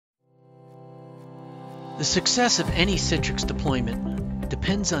The success of any Citrix deployment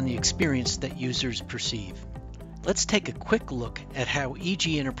depends on the experience that users perceive. Let's take a quick look at how EG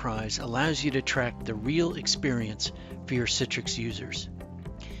Enterprise allows you to track the real experience for your Citrix users.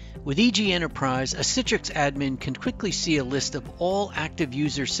 With EG Enterprise, a Citrix admin can quickly see a list of all active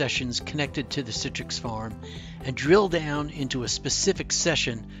user sessions connected to the Citrix farm and drill down into a specific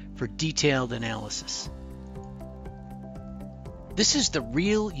session for detailed analysis. This is the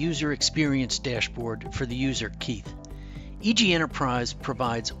real user experience dashboard for the user, Keith. EG Enterprise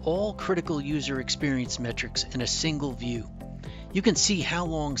provides all critical user experience metrics in a single view. You can see how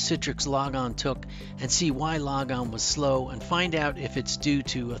long Citrix logon took and see why logon was slow and find out if it's due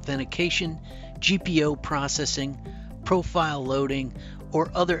to authentication, GPO processing, profile loading,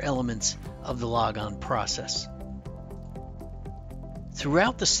 or other elements of the logon process.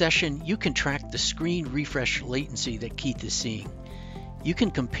 Throughout the session, you can track the screen refresh latency that Keith is seeing. You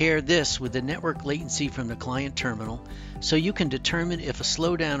can compare this with the network latency from the client terminal, so you can determine if a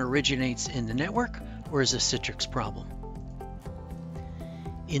slowdown originates in the network or is a Citrix problem.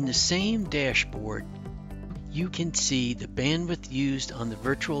 In the same dashboard, you can see the bandwidth used on the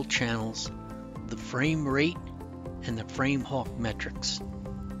virtual channels, the frame rate, and the framehawk metrics.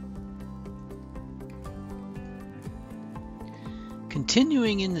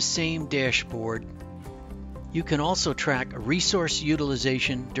 Continuing in the same dashboard, you can also track resource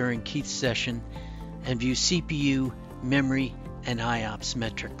utilization during Keith's session and view CPU, memory, and IOPS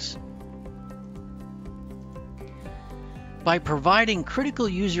metrics. By providing critical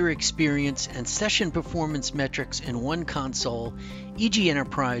user experience and session performance metrics in one console, EG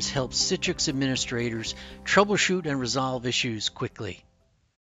Enterprise helps Citrix administrators troubleshoot and resolve issues quickly.